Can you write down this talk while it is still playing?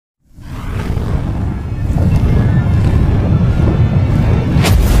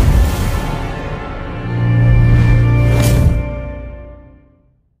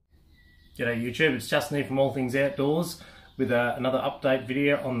G'day YouTube, it's Justin here from All Things Outdoors with another update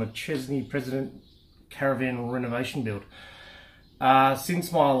video on the Chesney President Caravan Renovation build.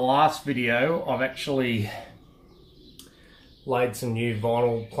 Since my last video, I've actually laid some new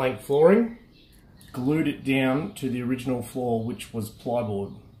vinyl plank flooring, glued it down to the original floor, which was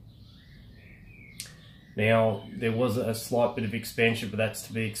plyboard. Now, there was a slight bit of expansion, but that's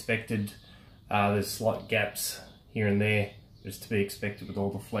to be expected. There's slight gaps here and there. It's to be expected with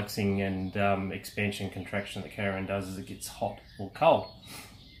all the flexing and expansion and contraction that the caravan does as it gets hot or cold.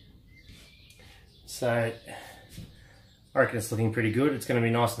 So I reckon it's looking pretty good. It's going to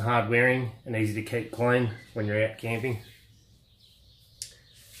be nice and hard wearing and easy to keep clean when you're out camping.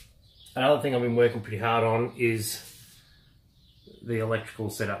 Another thing I've been working pretty hard on is the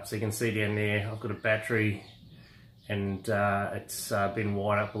electrical setup. So you can see down there I've got a battery and it's been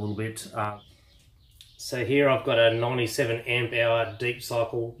wired up a little bit. So here I've got a 97 amp hour deep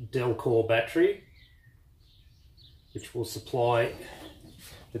cycle Delcore battery, which will supply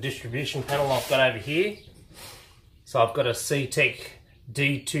the distribution panel I've got over here. So I've got a CTEC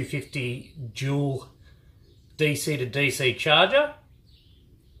D250 dual DC to DC charger,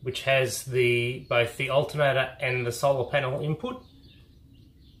 which has both the alternator and the solar panel input.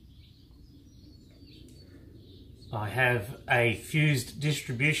 I have a fused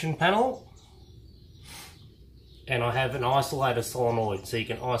distribution panel, and I have an isolator solenoid, so you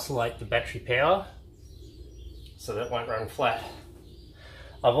can isolate the battery power so that it won't run flat.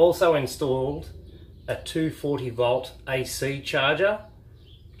 I've also installed a 240 volt AC charger,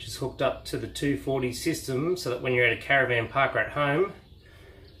 which is hooked up to the 240 system, so that when you're at a caravan park or at home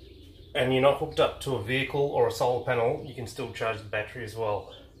and you're not hooked up to a vehicle or a solar panel, you can still charge the battery as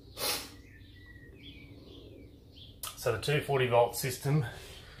well. So the 240 volt system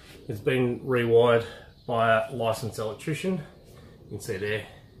has been rewired by a licensed electrician. You can see there,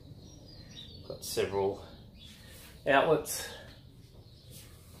 got several outlets.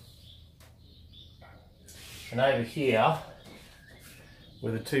 And over here,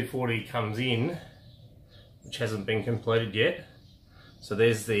 where the 240 comes in, which hasn't been completed yet, so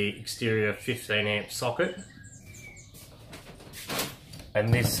there's the exterior 15 amp socket,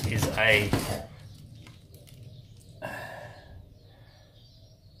 and this is a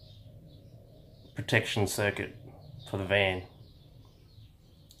protection circuit for the van.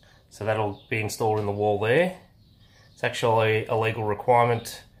 So that'll be installed in the wall there. It's actually a legal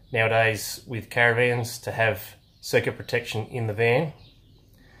requirement nowadays with caravans to have circuit protection in the van.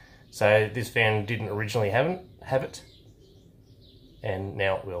 So this van didn't originally have it, and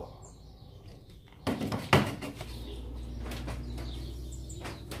now it will.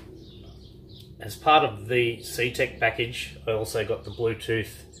 As part of the CTEC package, I also got the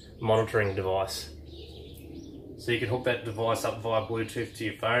Bluetooth monitoring device. So you can hook that device up via Bluetooth to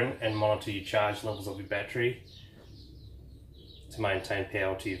your phone and monitor your charge levels of your battery to maintain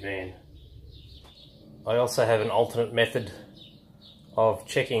power to your van. I also have an alternate method of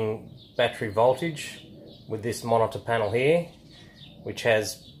checking battery voltage with this monitor panel here, which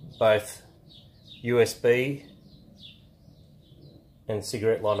has both USB and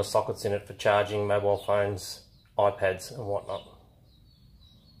cigarette lighter sockets in it for charging mobile phones, iPads and whatnot.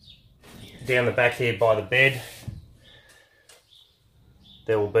 Down the back here by the bed,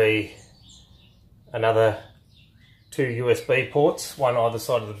 there will be another 2 USB ports, one either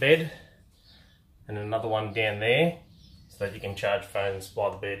side of the bed, and another one down there, so that you can charge phones by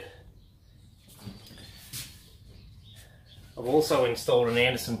the bed. I've also installed an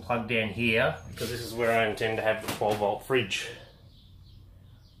Anderson plug down here, because this is where I intend to have the 12 volt fridge.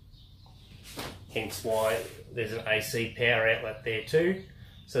 Hence why there's an AC power outlet there too,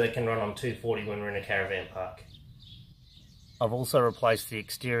 so they can run on 240 when we're in a caravan park. I've also replaced the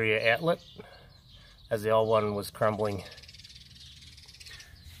exterior outlet, as the old one was crumbling.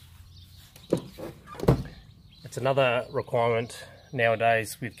 It's another requirement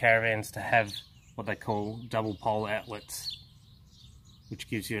nowadays with caravans to have what they call double pole outlets, which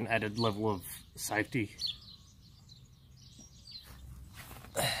gives you an added level of safety.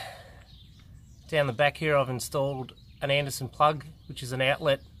 Down the back here I've installed an Anderson plug, which is an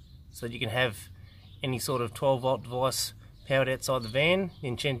outlet so that you can have any sort of 12 volt device powered outside the van.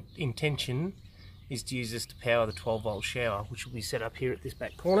 The intention is to use this to power the 12 volt shower, which will be set up here at this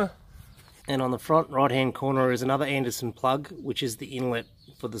back corner. And on the front right hand corner is another Anderson plug, which is the inlet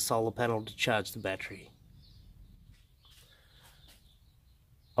for the solar panel to charge the battery.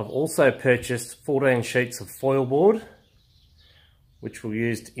 I've also purchased 14 sheets of foil board, which we'll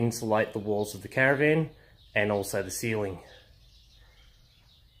use to insulate the walls of the caravan and also the ceiling.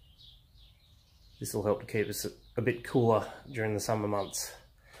 This will help to keep us a bit cooler during the summer months.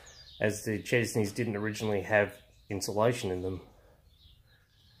 as the Chesneys didn't originally have insulation in them.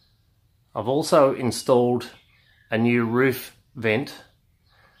 I've also installed a new roof vent,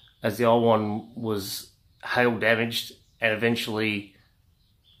 as the old one was hail damaged and eventually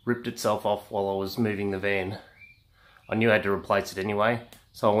ripped itself off while I was moving the van. I knew I had to replace it anyway,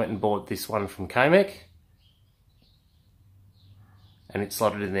 so I went and bought this one from Kmec, and it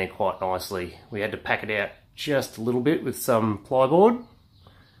slotted in there quite nicely. We had to pack it out just a little bit with some plyboard,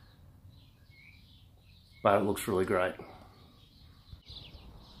 but it looks really great.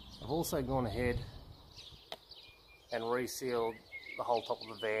 I've also gone ahead and resealed the whole top of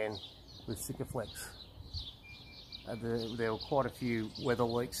the van with Sikaflex. There were quite a few weather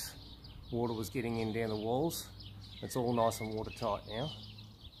leaks. Water was getting in down the walls. It's all nice and watertight now.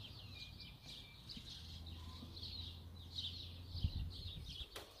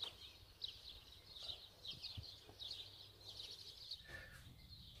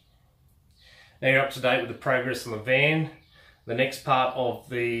 Now you're up to date with the progress on the van. The next part of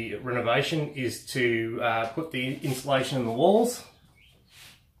the renovation is to put the insulation in the walls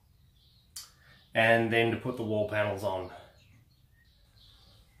and then to put the wall panels on.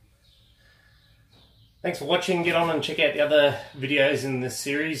 Thanks for watching. Get on and check out the other videos in this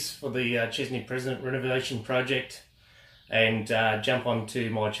series for the Chesney President Renovation project, and jump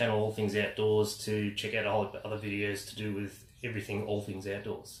onto my channel All Things Outdoors to check out a whole other videos to do with everything all things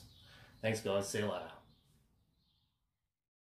outdoors. Thanks guys, see you later.